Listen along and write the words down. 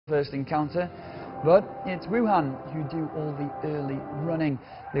first encounter, but it's Wuhan who do all the early running.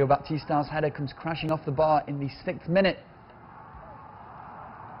 Leo Baptista's header comes crashing off the bar in the 6th minute.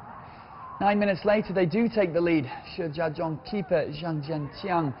 9 minutes later, they do take the lead. Shijiazhuang keeper Zhang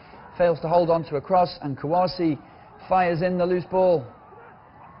Jianqiang fails to hold on to a cross, and Kouassi fires in the loose ball.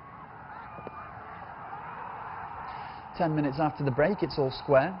 10 minutes after the break, it's all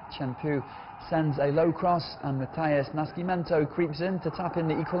square. Chen Pu sends a low cross, and Matthias Nascimento creeps in to tap in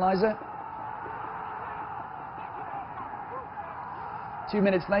the equaliser. 2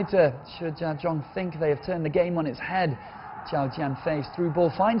 minutes later, Shijiazhuang think they have turned the game on its head. Zhao Jianfei's through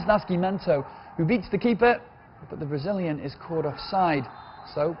ball finds Nascimento, who beats the keeper, but the Brazilian is caught offside,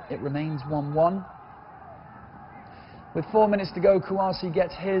 so it remains 1-1. With 4 minutes to go, Kouassi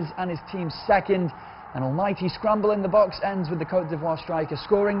gets his and his team's second. An almighty scramble in the box ends with the Côte d'Ivoire striker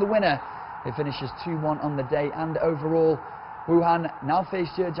scoring the winner. It finishes 2-1 on the day, and overall, Wuhan now face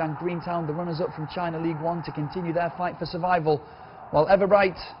Zhejiang Greentown, the runners-up from China League 1, to continue their fight for survival, while Ever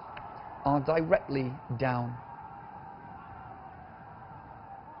Bright are directly down.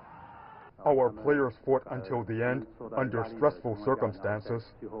 Our players fought until the end, under stressful circumstances,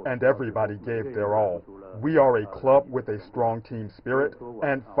 and everybody gave their all. We are a club with a strong team spirit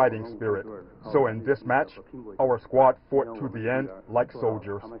and fighting spirit. So in this match, our squad fought to the end like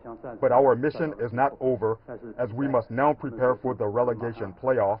soldiers. But our mission is not over, as we must now prepare for the relegation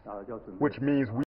playoff, which means we